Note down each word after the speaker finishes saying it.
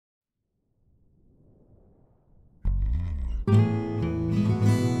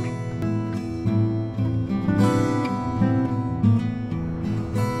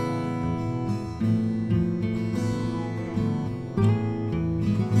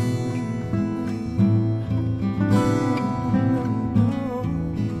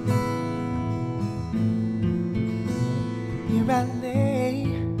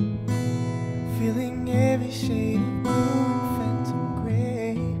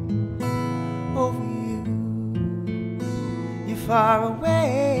far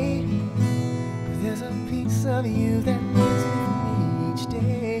away, but there's a piece of you that lives with me each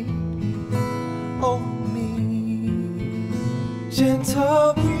day. Oh, me,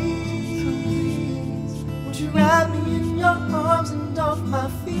 gentle breeze, won't you wrap me in your arms and off my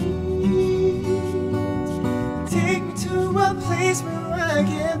feet? Take me to a place where I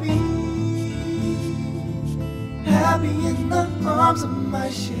can be happy in the arms of my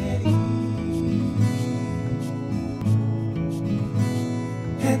Shetty.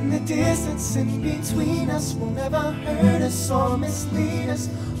 And the distance in between us will never hurt us or mislead us,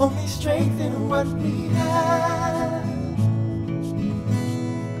 only strengthen what we have.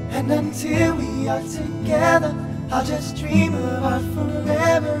 And until we are together, I'll just dream of our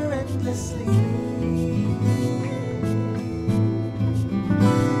forever endlessly.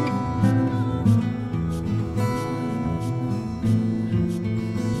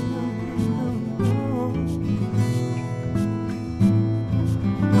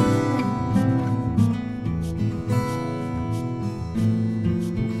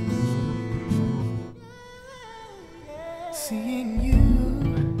 Seeing you,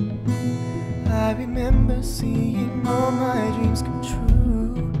 I remember seeing all my dreams come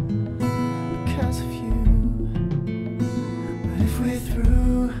true because of you. But if we're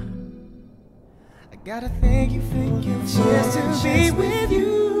through, I gotta thank you for the chance to be with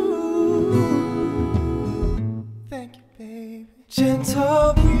you. Thank you, baby.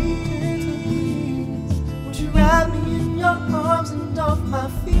 Gentle breeze, won't you wrap me in your arms and off my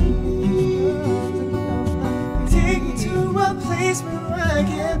feet? Take me to a place where I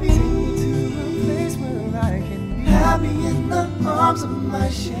can be, happy in the arms of my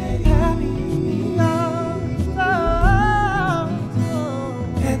Shetty.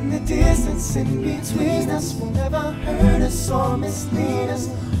 And the distance in between us will never hurt us or mislead us,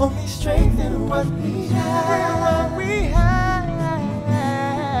 only strengthen what we have.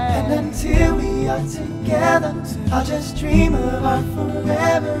 And until we are together, I'll just dream of our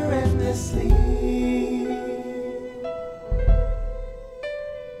forever endlessly.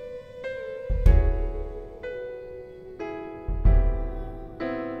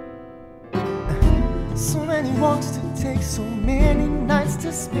 So many walks to take, so many nights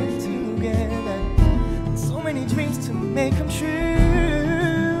to spend together, and so many dreams to make come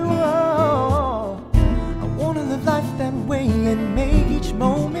true. Oh, I wanna live life that way and make each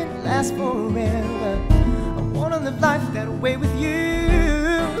moment last forever. I wanna live life that way with you.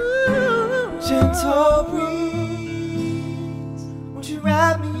 Gentle breeze, won't you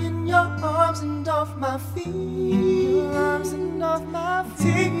wrap me in your arms and off my feet? Your arms and off my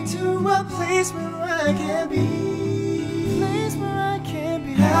feet. Take me to a place where I can be,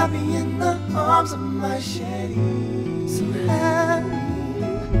 happy in the arms of my Shetty. So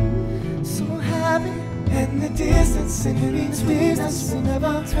happy. And the distance in between us will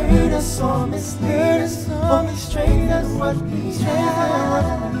never hurt us or mislead us, only strengthen what we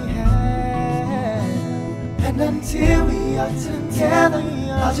have. And until we are together,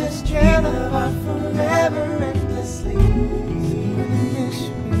 I'll just dream of our forever endlessly.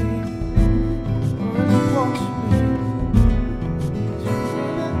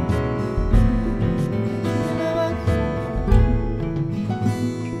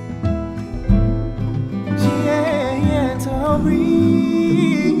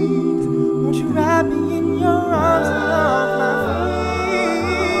 Breathe, won't you wrap me in your arms and off my feet?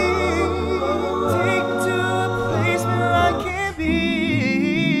 Take me to a place where I can be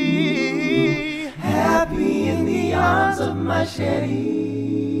happy in the arms of my Shetty.